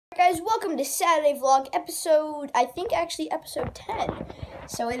guys, welcome to Saturday Vlog episode, I think actually episode 10.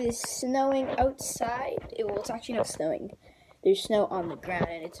 So it is snowing outside. It's actually not snowing. There's snow on the ground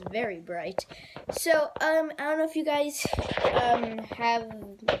and it's very bright. So, I don't know if you guys have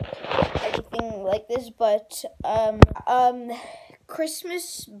anything like this, but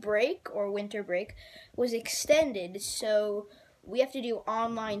Christmas break or winter break was extended, so we have to do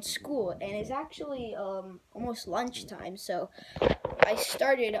online school, and it's actually almost lunchtime, so I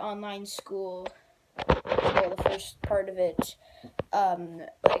started online school, the first part of it,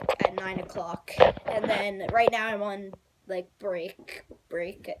 like at 9 o'clock, and then right now I'm on like break,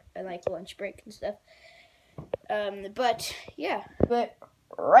 and like lunch break and stuff. But yeah, but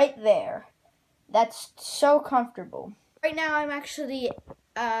right there, that's so comfortable. Right now I'm actually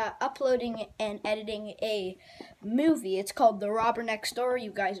uploading and editing a movie. It's called The Robber Next Door.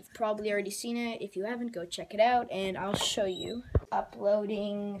 You guys have probably already seen it. If you haven't, go check it out, and I'll show you.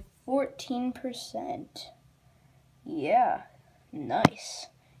 Uploading 14%. Yeah, nice.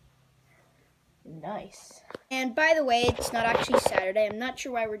 Nice. And by the way, it's not actually Saturday. I'm not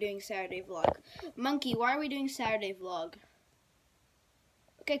sure why we're doing Saturday vlog. Monkey, why are we doing Saturday vlog?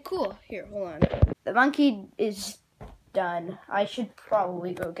 Okay, cool. Here, hold on. The monkey is done. I should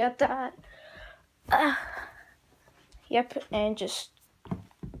probably go get that. Yep, and just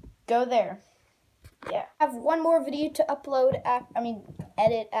go there. Yeah. I have one more video to upload,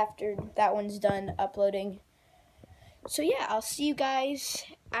 edit after that one's done uploading. So yeah, I'll see you guys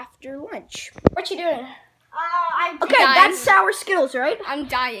after lunch. What you doing? I'm okay, dying. That's sour Skittles, right? I'm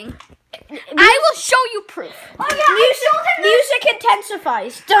dying. I will show you proof. Oh yeah, music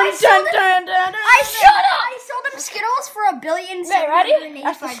intensifies. Dun, dun, dun, dun, dun, I sold them Skittles for $1 billion. Okay, ready?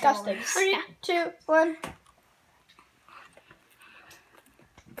 That's disgusting. 3, 2, 1.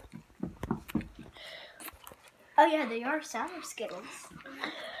 Oh yeah, they are sour Skittles.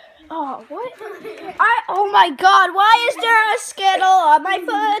 Oh, what? Oh my God, why is there a Skittle on my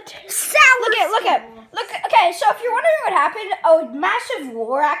foot? Look at. Okay, so if you're wondering what happened, a massive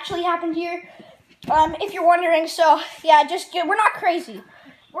war actually happened here. If you're wondering, so yeah, we're not crazy.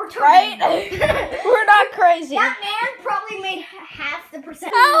 We're right? We're not crazy. That man probably made half the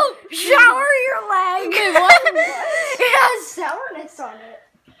percentage. Oh, shower your leg. Wait, what? It has sourness on it.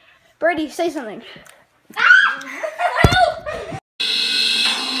 Birdie, say something.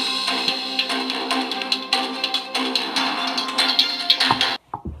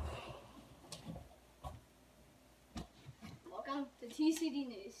 Welcome to TCD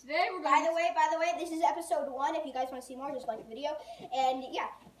News. Today we're By the way, this is episode 1. If you guys want to see more, just like the video. And yeah.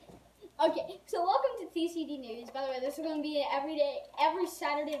 Okay, so welcome to TCD News. By the way, this is going to be every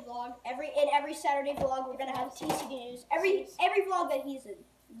Saturday vlog. Every Saturday vlog, we're gonna have TCD News. Every vlog that he's in.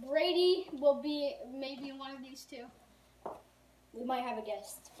 Brady will be maybe in one of these two. We might have a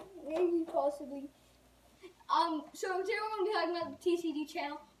guest. Maybe, possibly. So today we're going to be talking about the TCD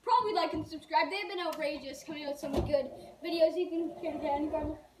channel. Probably like and subscribe. They've been outrageous, coming out with some good videos. You can hear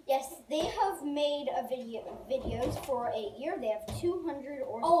the Yes, they have made videos for a year. They have 200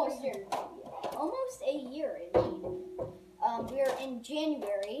 or almost almost a year indeed. We're in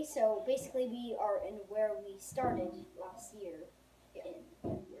January, so basically we are in where we started last year.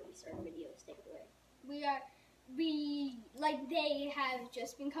 Where we started videos. Take it away. They have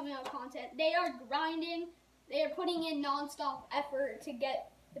just been coming out with content. They are grinding. They are putting in non-stop effort to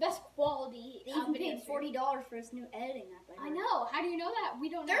get the best quality. They even paid $40 for this new editing app. I know. How do you know that? We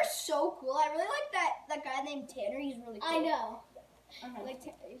don't know. They're so cool. I really like that guy named Tanner. He's really cool. I know. Like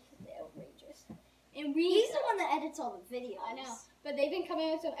Tanner, he's outrageous. And he's the one that edits all the videos. I know. But they've been coming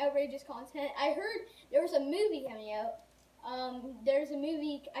out with some outrageous content. I heard there was a movie coming out. There's a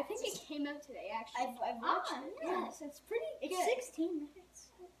movie, I think it came out today, actually. I've watched it. Yes, it's pretty good. It's 16 minutes.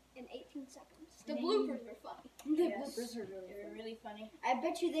 And 18 seconds. The bloopers are funny. Bloopers are really funny. I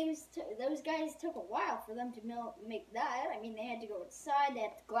bet you those guys took a while for them to make that. I mean, they had to go inside, they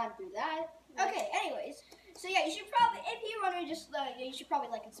had to climb through that. Okay, anyways. So yeah, you should probably, if you want to just, you should probably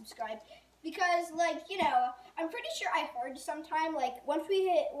like and subscribe. Because, I'm pretty sure I heard sometime,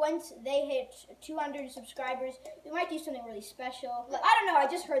 once they hit 200 subscribers, we might do something really special. I don't know, I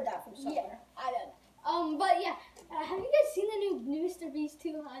just heard that from somewhere. Yeah, I don't know. But yeah, have you guys seen the new Mr. Beast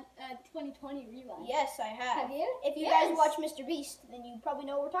 2020 rewind? Yes, I have. Have you? If you guys watch Mr. Beast, then you probably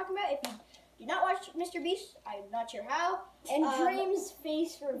know what we're talking about. If you do not watch Mr. Beast, I'm not sure how. And Dream's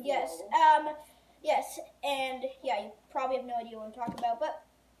face reveal. Yes, yes, and yeah, you probably have no idea what I'm talking about, but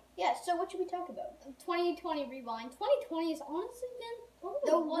yeah, so what should we talk about? 2020 rewind. 2020 has honestly been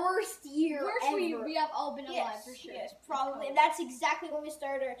the worst year ever. We have all been alive for sure. Yes, probably. And that's exactly when we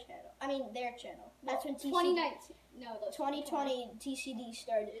started our channel. I mean, their channel. That's when 2019. No, those 2020 TCD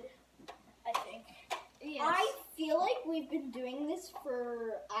started, I think. Yes. I feel like we've been doing this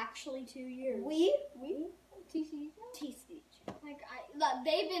for actually 2 years. We? TCD. TCD.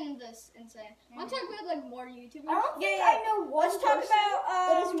 They've been this insane. Want to talk about like more YouTubers? I don't think Yeah, I know one Let's talk person that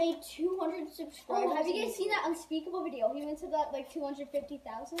has about, made 200 subscribers. Oh, have you in guys a seen year. that Unspeakable video? He went to that like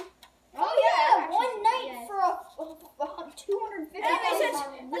 250,000. Oh yeah, actually, one night yes. for a 250.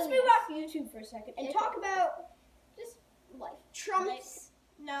 Anyways, let's move off YouTube for a second and Yeah. talk about Just life. Trump's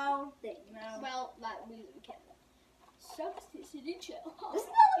thing. Well, that we live in Canada. Sucks TCD chill. Isn't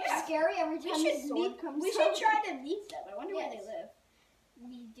that Yeah. scary every We time should the sword comes we out? should try to meet them. I wonder where Yes. they live.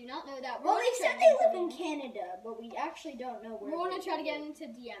 We do not know that. Well, We're they gonna said try they to live get in them. Canada, but we actually don't know where. We're gonna they try to get live. into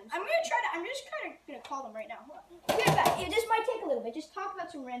DMs. I'm just kind of gonna call them right now. Hold on. Be right back. Yeah, this might take a little bit. Just talk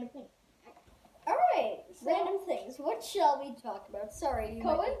about some random things. All right, random things. What shall we talk about? Sorry, you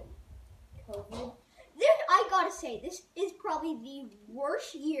might COVID? be- COVID. I gotta say, this is probably the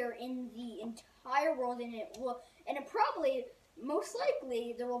worst year in the entire world, and it probably, most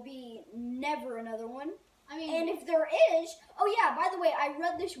likely, there will be never another one. I mean, And if there is, oh yeah, by the way, I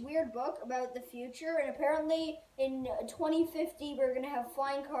read this weird book about the future, and apparently in 2050 we're gonna have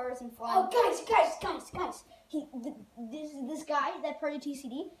flying cars and flying. Oh, guys! This guy that part of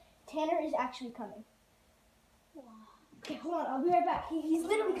TCD, Tanner is actually coming. Okay, hold on. I'll be right back. He's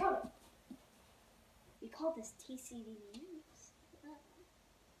literally coming. We call this TCD News.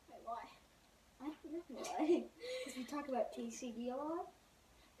 wait, why? I don't know why. Because we talk about TCD a lot.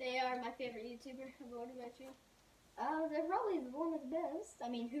 They are my favorite YouTuber. What about you? They're probably one of the best. I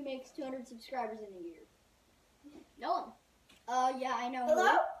mean, who makes 200 subscribers in a year? No one. Yeah, I know.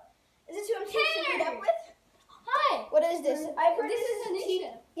 Hello? Is this who I'm supposed to meet up with? Hi. What is this? I've heard This is a news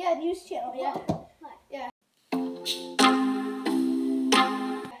channel. Yeah, news channel. Yeah. Hi. Yeah.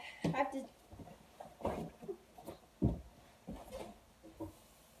 I have to.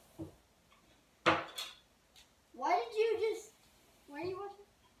 Why did you just... Why are you watching?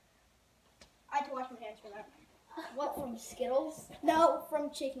 I had to wash my hands for that. What, from Skittles? No,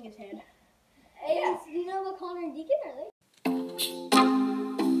 from shaking his hand. Hey, Yeah. do you know what Connor and Deacon are they?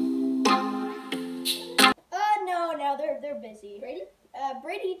 No, they're busy. Brady?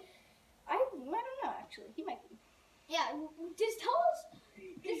 Brady, I don't know actually. He might be. Yeah, just tell us.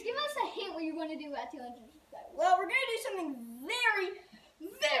 Just give us a hint what you're going to do at 200 subscribers. Well, we're gonna do something very,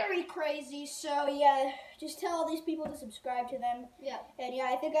 very crazy. So yeah, just tell all these people to subscribe to them. Yeah. And yeah,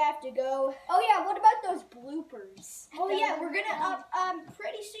 I think I have to go. Oh yeah, what about those bloopers? Oh yeah, we're gonna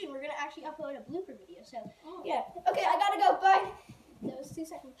pretty soon. We're gonna actually upload a blooper video. So Oh. yeah. Okay, I gotta go. Bye. That was 2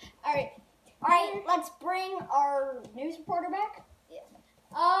 seconds. All right. Alright, let's bring our news reporter back.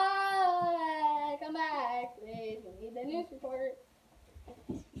 Come back, please. We need the news reporter.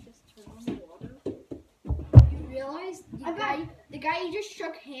 Just turn on the water. You realize the guy you just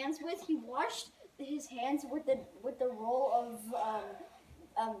shook hands with, he washed his hands with the roll of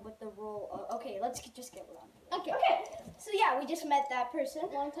okay, let's just get on. Okay. Okay. So yeah, we just met that person.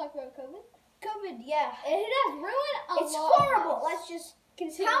 Want to talk about COVID? COVID. Yeah. It has ruined a It's lot. horrible. Of us. Let's just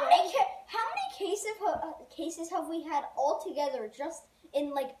consider. How many cases have we had altogether just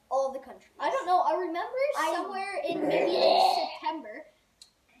in like all the countries? I don't know. I remember somewhere in maybe like September.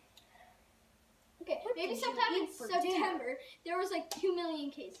 Okay, What maybe did you sometime in eat for dinner? September there was like 2 million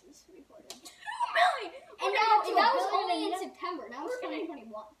cases reported. 2 million. And gonna that get to a was billion only in in September. Now it's We're gonna-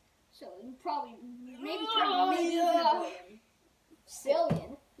 2021. So probably maybe Oh, 3 yeah.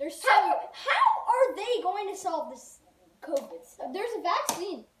 billion. There's so How are they going to solve this COVID stuff? there's a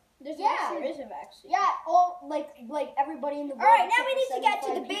vaccine. There's a Yeah, vaccine. There is a vaccine. Yeah, all like everybody in the world. All right, now except we need for to get to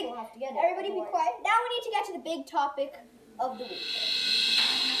the 75 big. people have to get it, Everybody be otherwise- quiet. Now we need to get to the big topic of the week.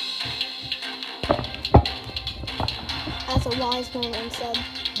 As a wise man said,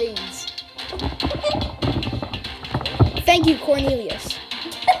 beans. Thank you, Cornelius.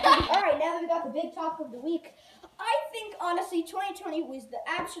 All right, now that we got the big topic of the week, I think honestly 2020 was the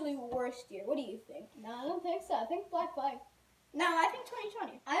absolute worst year. What do you think? No, I don't think so. I think Black Flag. No, I think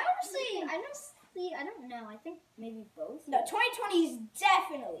 2020. I don't know. I think maybe both. No, 2020 is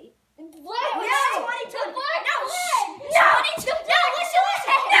definitely. Black No, Flag. 2020. The Black No, Flag. no, listen.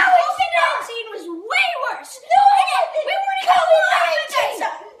 No, COVID-19 was way worse. No, we weren't even COVID-19.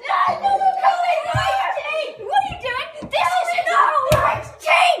 No, COVID-19. What are you doing? This is not right.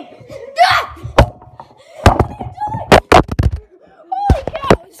 Jane. Holy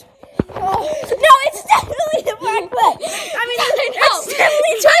cows. No, it's definitely the Black Flag. I mean, it's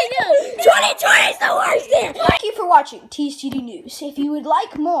definitely 2020 is the worst year. Thank you for watching TCD News. If you would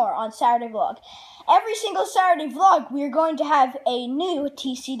like more on Saturday Vlog, every single Saturday Vlog, we are going to have a new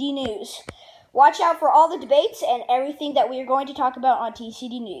TCD News. watch out for all the debates and everything that we are going to talk about on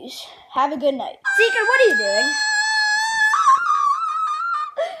TCD News. Have a good night. Seeker, what are you doing?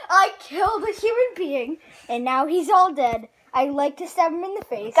 I killed a human being, and now he's all dead. I like to stab him in the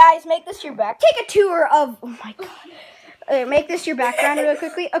face. Guys, make this your back. Take a tour of. Oh my god. Make this your background real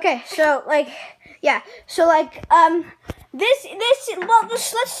quickly. Okay, so like, yeah, so like, let's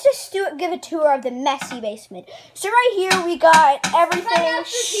just give a tour of the messy basement. So right here we got everything. Right after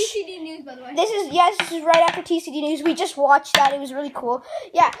TCD News, by the way. This is right after TCD News. We just watched that. It was really cool.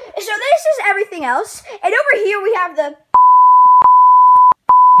 Yeah. So this is everything else, and over here we have the.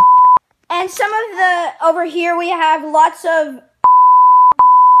 And some of the, over here we have lots of,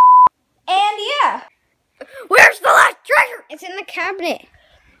 and yeah. Where's the last treasure? It's in the cabinet.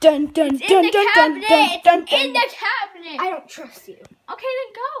 Dun dun It's dun in the dun cabinet. dun dun It's in dun. the cabinet. I don't trust you. Okay,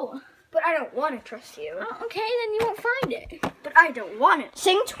 then go. But I don't want to trust you. Oh, okay, then you won't find it. But I don't want it.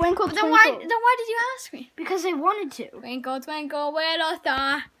 Sing Twinkle Then Twinkle. why did you ask me? Because I wanted to. Twinkle, twinkle, little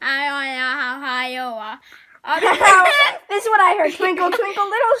star, I This is what I heard. Twinkle twinkle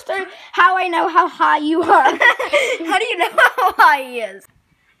little star, how I know how high you are. How do you know how high he is?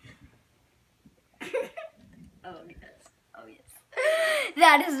 Oh, yes. Oh, yes.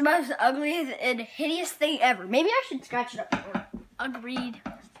 That is the most ugliest and hideous thing ever. Maybe I should scratch it up. Agreed.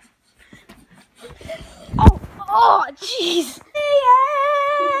 Oh, jeez.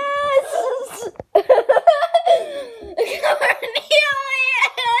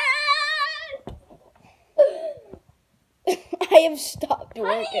 I have stopped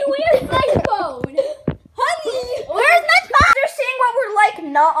working. Honey, where's my phone? Honey, where's my phone? They're seeing what we're like,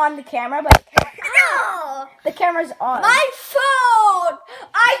 not on the camera, but No! the camera's on. My phone!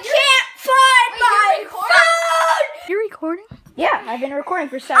 I can't find my you're recording? phone! You're recording? Yeah, I've been recording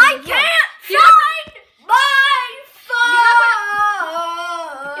for 7 I days. can't find my phone!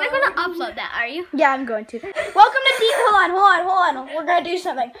 You're not gonna upload that, are you? Yeah, I'm going to. Welcome to Deep. Hold on. We're gonna do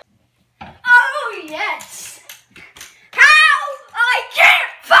something. Oh, yes! How? I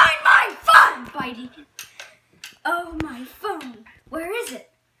can't find my phone, Bitey. Oh, my phone. Where is it?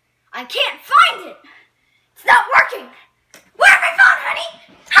 I can't find it. It's not working. Where's my phone, honey?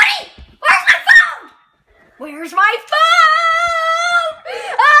 Honey, where's my phone? Where's my phone?